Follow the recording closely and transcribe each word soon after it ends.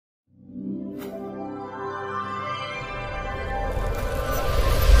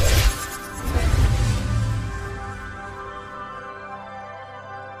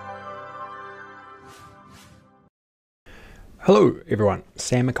Hello everyone,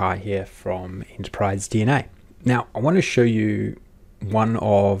 Sam Mackay here from Enterprise DNA. Now I want to show you one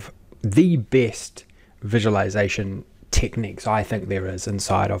of the best visualization techniques I think there is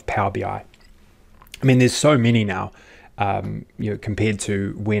inside of Power BI. I mean there's so many now, compared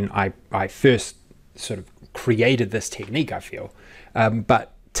to when I first sort of created this technique, I feel.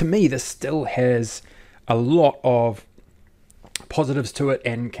 But to me this still has a lot of positives to it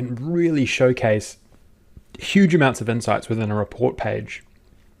and can really showcase huge amounts of insights within a report page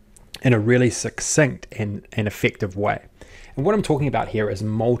in a really succinct and effective way. And what I'm talking about here is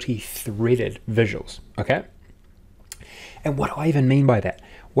multi-threaded visuals, okay? And what do I even mean by that?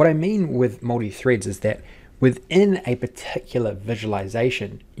 What I mean with multi-threads is that within a particular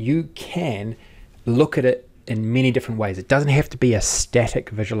visualization, you can look at it in many different ways. It doesn't have to be a static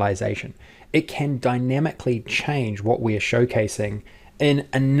visualization. It can dynamically change what we are showcasing in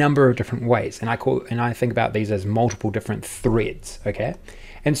a number of different ways, and I think about these as multiple different threads, okay?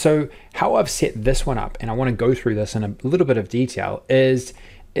 And so how I've set this one up, and I want to go through this in a little bit of detail, is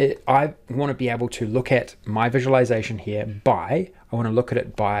I want to be able to look at my visualization here I want to look at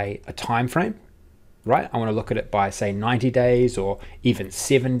it by a time frame, right? I want to look at it by say 90 days or even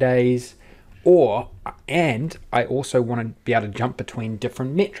 7 days, and I also want to be able to jump between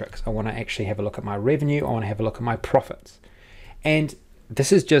different metrics. I want to actually have a look at my revenue. I want to have a look at my profits. And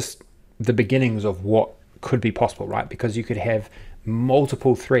this is just the beginnings of what could be possible, right? Because you could have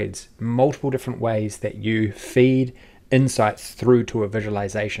multiple threads, multiple different ways that you feed insights through to a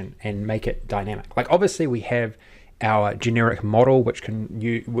visualization and make it dynamic. Like obviously we have our generic model, which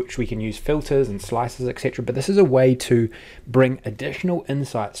we can use filters and slices, etc. But this is a way to bring additional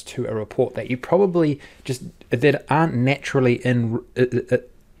insights to a report that you probably that aren't naturally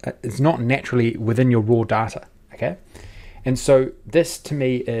it's not naturally within your raw data, okay? And so this to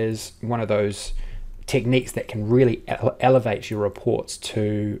me is one of those techniques that can really elevate your reports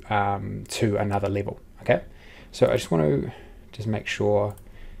to another level, okay? So I just want to make sure,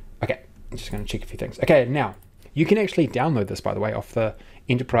 okay, I'm just going to check a few things. Okay, now you can actually download this, by the way, off the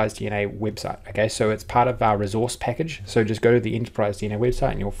Enterprise DNA website, okay? So it's part of our resource package. So just go to the Enterprise DNA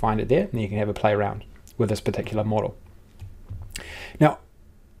website and you'll find it there, and you can have a play around with this particular model. Now,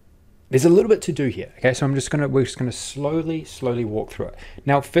 there's a little bit to do here, okay? So we're just gonna slowly walk through it.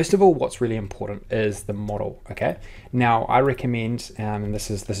 Now, first of all, what's really important is the model, okay? Now, I recommend, and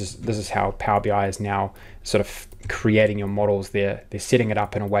this is how Power BI is now sort of creating your models. They're setting it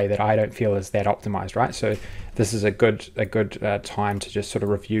up in a way that I don't feel is that optimized, right? So this is a good time to just sort of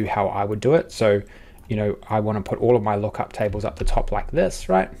review how I would do it. So, I want to put all of my lookup tables up the top like this,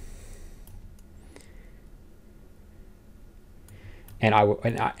 right? And I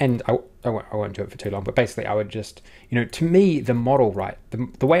won't do it for too long, but basically I would just, to me, the model, right?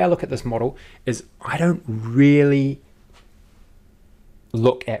 The way I look at this model is I don't really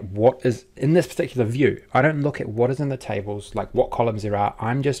look at what is in this particular view. I don't look at what is in the tables, like what columns there are.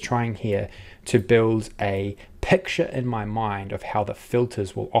 I'm just trying here to build a picture in my mind of how the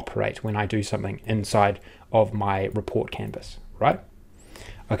filters will operate when I do something inside of my report canvas, right?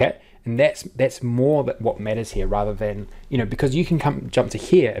 Okay. And that's more what matters here, rather than, because you can jump to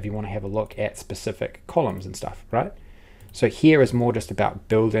here if you want to have a look at specific columns and stuff, right? So here is more just about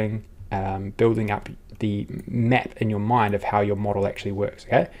building up the map in your mind of how your model actually works,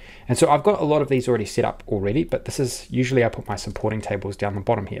 okay? And so I've got a lot of these already set up already, but this is usually I put my supporting tables down the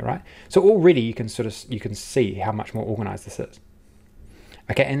bottom here, right? So already you can see how much more organized this is.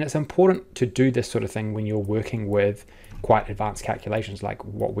 Okay, and it's important to do this sort of thing when you're working with quite advanced calculations like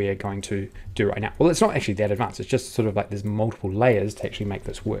what we're going to do right now. Well, it's not actually that advanced. It's just sort of like there's multiple layers to actually make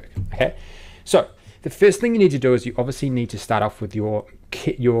this work, okay? So the first thing you need to do is you obviously need to start off with your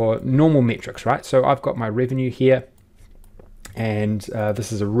normal metrics, right? So I've got my revenue here, and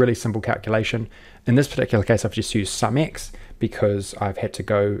this is a really simple calculation. In this particular case, I've just used SumX because I've had to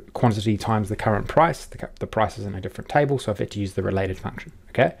go quantity times the current price. The price is in a different table, so I've had to use the related function,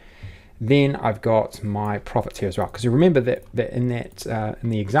 okay? Then I've got my profits here as well, because you remember that in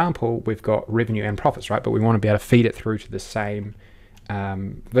the example, we've got revenue and profits, right? But we want to be able to feed it through to the same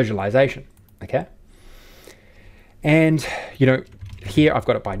visualization, okay? And, here I've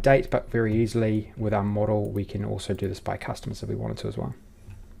got it by date, but very easily with our model, we can also do this by customers if we wanted to as well,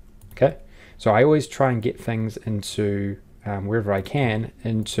 okay? So I always try and get things into, wherever I can,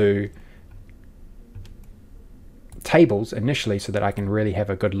 into tables initially so that I can really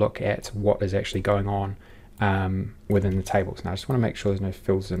have a good look at what is actually going on within the tables. Now I just want to make sure there's no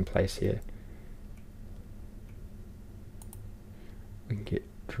filters in place here. We can get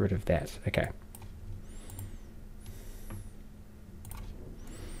rid of that, okay.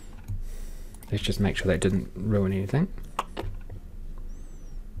 Let's just make sure that didn't ruin anything.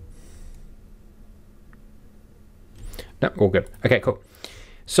 No, all good. Okay, cool.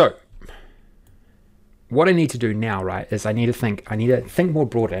 So what I need to do now, right, is I need to think more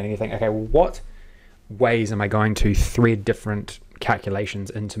broadly. I need to think, okay, well, what ways am I going to thread different calculations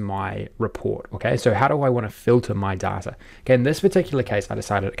into my report? Okay, so how do I want to filter my data? Okay, in this particular case, I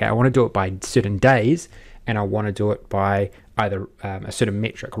decided, okay, I want to do it by certain days, and I want to do it by either a certain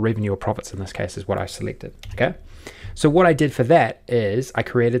metric, revenue or profits in this case is what I selected. Okay, so what I did for that is I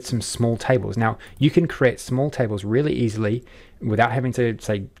created some small tables. Now you can create small tables really easily without having to,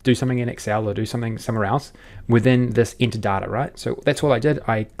 say, do something in Excel or do something somewhere else within this enter data, right? So that's all I did.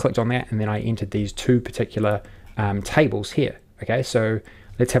 I clicked on that and then I entered these two particular tables here. Okay, so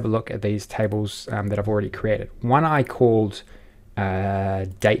let's have a look at these tables that I've already created. One I called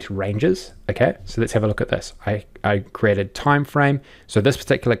date ranges. Okay, so let's have a look at this. I created time frame. So this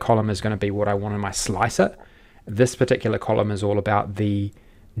particular column is going to be what I want in my slicer. This particular column is all about the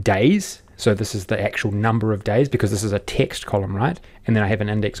days. So this is the actual number of days because this is a text column, right? And then I have an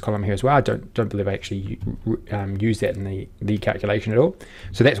index column here as well. I don't believe I actually use that in the calculation at all.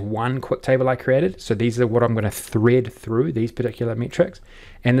 So that's one quick table I created. So these are what I'm going to thread through, these particular metrics.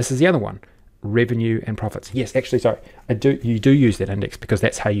 And this is the other one, revenue and profits. Yes, actually, sorry, you do use that index because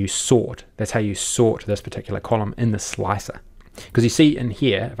that's how you sort. That's how you sort this particular column in the slicer. Because you see in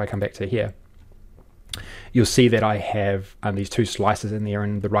here, if I come back to here, you'll see that I have these two slices in there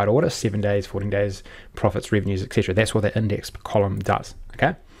in the right order, 7 days, 14 days, profits, revenues, etc. That's what the index column does,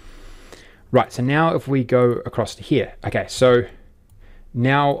 okay? Right, so now if we go across to here, okay, so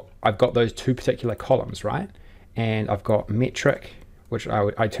now I've got those two particular columns, right? And I've got metric, which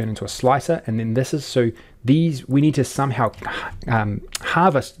I turn into a slicer, and then this is, so these, we need to somehow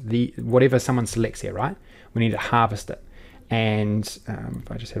harvest whatever someone selects here, right? We need to harvest it. And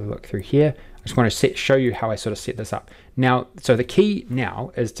if I just have a look through here, I just want to show you how I sort of set this up. Now, so the key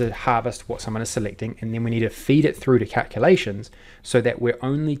now is to harvest what someone is selecting, and then we need to feed it through to calculations so that we're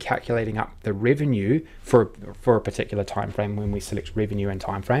only calculating up the revenue for a particular time frame when we select revenue and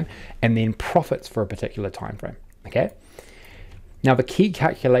time frame, and then profits for a particular time frame, okay? Now, the key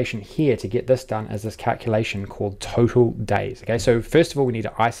calculation here to get this done is this calculation called total days, okay? So first of all, we need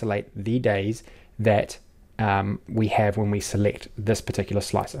to isolate the days that we have when we select this particular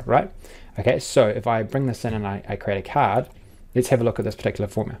slicer, right? Okay, so if I bring this in and I create a card, let's have a look at this particular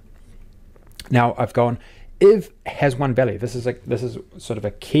formula. Now I've gone, if has one value. This is sort of a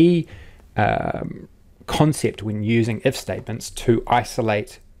key concept when using if statements to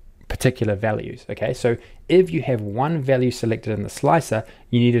isolate particular values. Okay, so if you have one value selected in the slicer,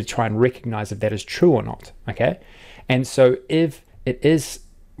 you need to try and recognize if that is true or not. Okay, and so if it is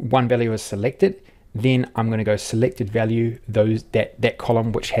one value is selected, then I'm going to go selected value, that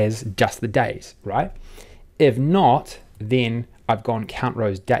column which has just the days, right? If not, then I've gone count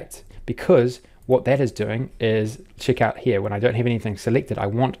rows dates, because what that is doing is, check out here, when I don't have anything selected, I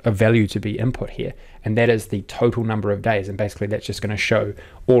want a value to be input here, and that is the total number of days, and basically that's just going to show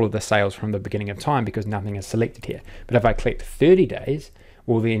all of the sales from the beginning of time because nothing is selected here. But if I click 30 days,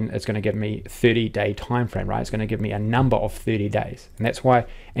 well, then it's going to give me 30-day time frame, right? It's going to give me a number of 30 days. And that's why,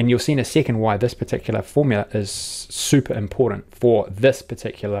 and you'll see in a second why this particular formula is super important for this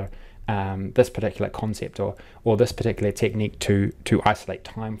particular concept or this particular technique to isolate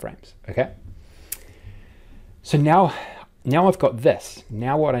time frames, okay? So now I've got this.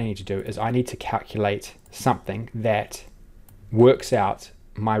 Now what I need to do is I need to calculate something that works out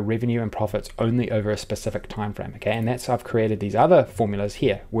my revenue and profits only over a specific time frame, okay? And that's, I've created these other formulas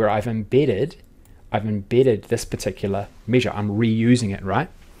here where I've embedded this particular measure. I'm reusing it, right?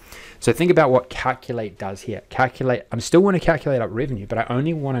 So think about what calculate does here. Calculate, I'm still want to calculate up revenue, but I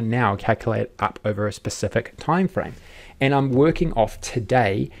only want to now calculate up over a specific time frame. And I'm working off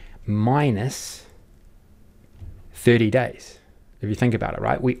today minus 30 days. If you think about it,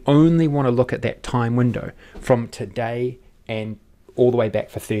 right? We only want to look at that time window from today and all the way back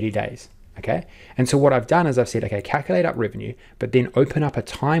for 30 days, okay? And so what I've done is I've said, okay, calculate up revenue, but then open up a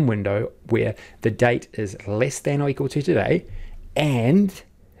time window where the date is less than or equal to today, and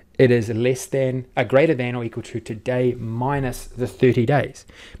it is greater than or equal to today minus the 30 days.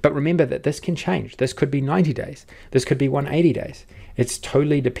 But remember that this can change. This could be 90 days. This could be 180 days. It's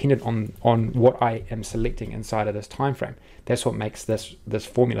totally dependent on what I am selecting inside of this time frame. That's what makes this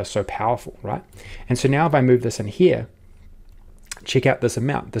formula so powerful, right? And so now if I move this in here, check out this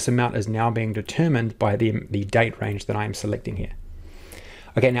amount. This amount is now being determined by the date range that I am selecting here.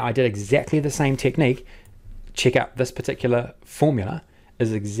 Okay, now I did exactly the same technique. Check out this particular formula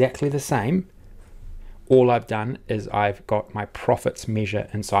is exactly the same. All I've done is I've got my profits measure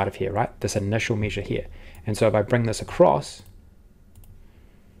inside of here, right? This initial measure here. And so if I bring this across,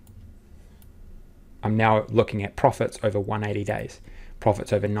 I'm now looking at profits over 180 days,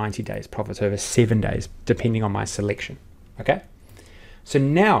 profits over 90 days, profits over 7 days, depending on my selection. Okay. So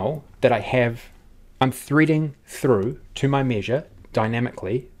now that I'm threading through to my measure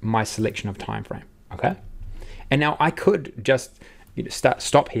dynamically my selection of time frame. Okay. And now I could just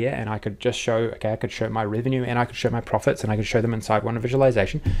stop here and I could just show, okay, I could show my revenue and I could show my profits and I could show them inside one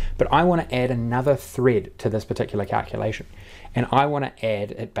visualization, but I want to add another thread to this particular calculation. And I want to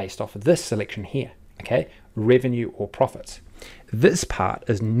add it based off of this selection here, okay, revenue or profits. This part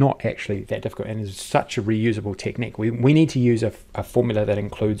is not actually that difficult and is such a reusable technique. We need to use a formula that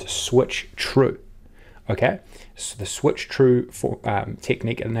includes switch true, okay? So the switch true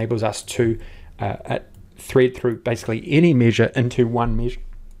technique enables us to thread through basically any measure into one measure,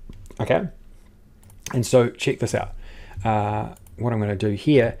 okay? And so check this out. What I'm going to do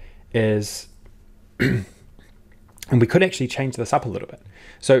here is, and we could actually change this up a little bit.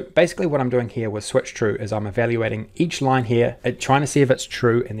 So basically what I'm doing here with switch true is I'm evaluating each line here, trying to see if it's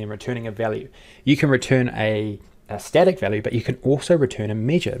true and then returning a value. You can return a static value, but you can also return a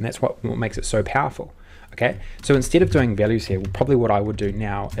measure, and that's what makes it so powerful, okay? So instead of doing values here, probably what I would do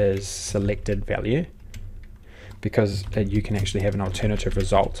now is selected value, because you can actually have an alternative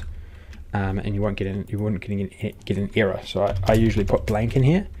result, and you wouldn't get an error. So I usually put blank in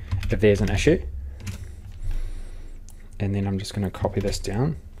here if there's an issue, and then I'm just going to copy this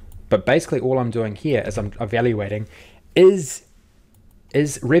down. But basically all I'm doing here is I'm evaluating is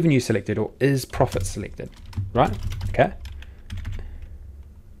revenue selected or is profit selected, right? Okay.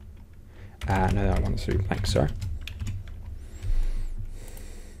 No, I want to do blank. Sorry.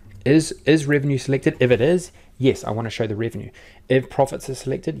 Is revenue selected? If it is, yes, I want to show the revenue. If profits are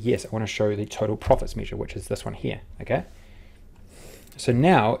selected, yes, I want to show the total profits measure, which is this one here, okay? So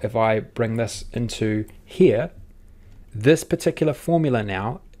now if I bring this into here, this particular formula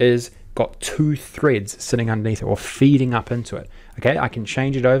now is got two threads sitting underneath it or feeding up into it, okay? I can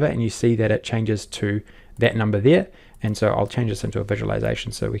change it over and you see that it changes to that number there. And so I'll change this into a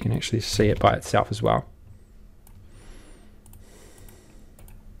visualization so we can actually see it by itself as well.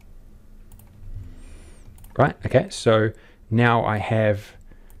 Right, okay, so now I have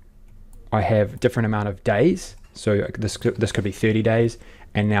different amount of days. So this could be 30 days,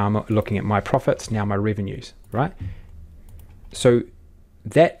 and now I'm looking at my profits, now my revenues, right? So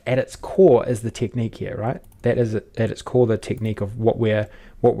that at its core is the technique here, right? That is at its core the technique of what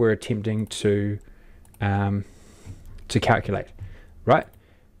we're attempting to calculate, right?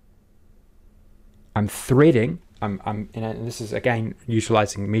 I'm threading. And this is again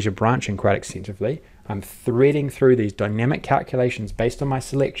utilizing measure branching quite extensively. I'm threading through these dynamic calculations based on my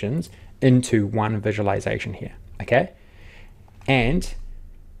selections into one visualization here, okay? And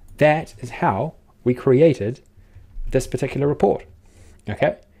that is how we created this particular report,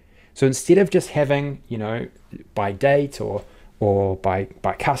 okay? So instead of just having, you know, by date or by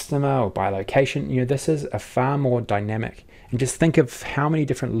customer or by location, you know, this is a far more dynamic. And just think of how many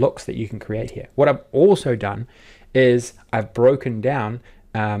different looks that you can create here. What I've also done is I've broken down,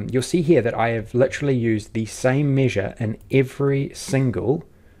 you'll see here that I have literally used the same measure in every single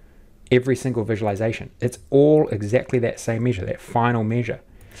visualization. It's all exactly that same measure, that final measure.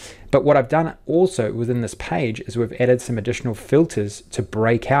 But what I've done also within this page is we've added some additional filters to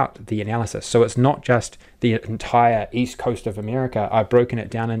break out the analysis. So it's not just the entire east coast of America. I've broken it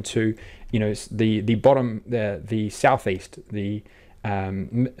down into, you know, the bottom, the southeast, the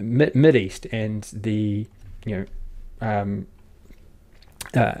mid-east, and the, you know,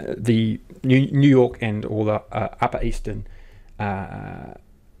 the New York and all the upper eastern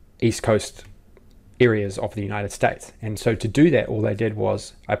east coast areas of the United States. And so to do that, all I did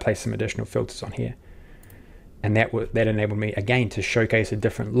was I placed some additional filters on here, and that enabled me again to showcase a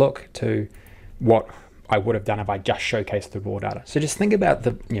different look to what I would have done if I just showcased the raw data. So just think about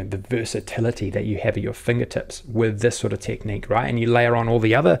the, you know, the versatility that you have at your fingertips with this sort of technique, right? And you layer on all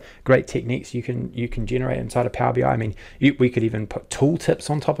the other great techniques you can generate inside of Power BI. I mean, we could even put tooltips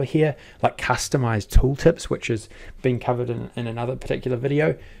on top of here, like customized tooltips, which is being covered in another particular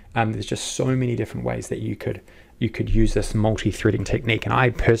video. There's just so many different ways that you could use this multi-threading technique, and I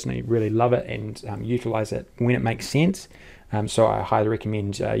personally really love it and utilize it when it makes sense. So I highly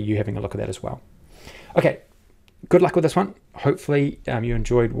recommend you having a look at that as well. Okay, good luck with this one. Hopefully you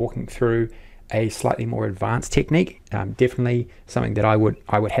enjoyed walking through a slightly more advanced technique. Definitely something that I would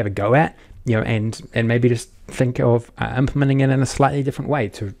have a go at, you know, and maybe just think of implementing it in a slightly different way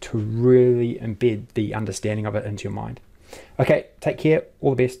to really embed the understanding of it into your mind. Okay, take care.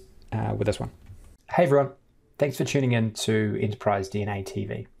 All the best with this one. Hey everyone, thanks for tuning in to Enterprise DNA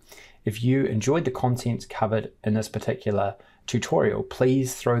TV. If you enjoyed the content covered in this particular tutorial,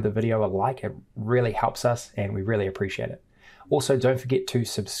 please throw the video a like. It really helps us and we really appreciate it. Also, don't forget to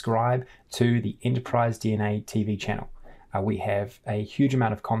subscribe to the Enterprise DNA TV channel. We have a huge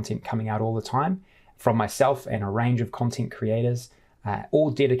amount of content coming out all the time from myself and a range of content creators,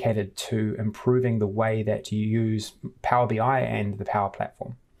 all dedicated to improving the way that you use Power BI and the Power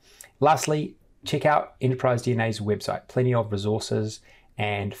Platform. Lastly, check out Enterprise DNA's website. Plenty of resources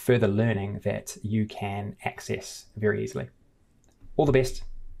and further learning that you can access very easily. All the best.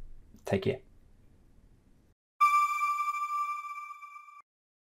 Take care.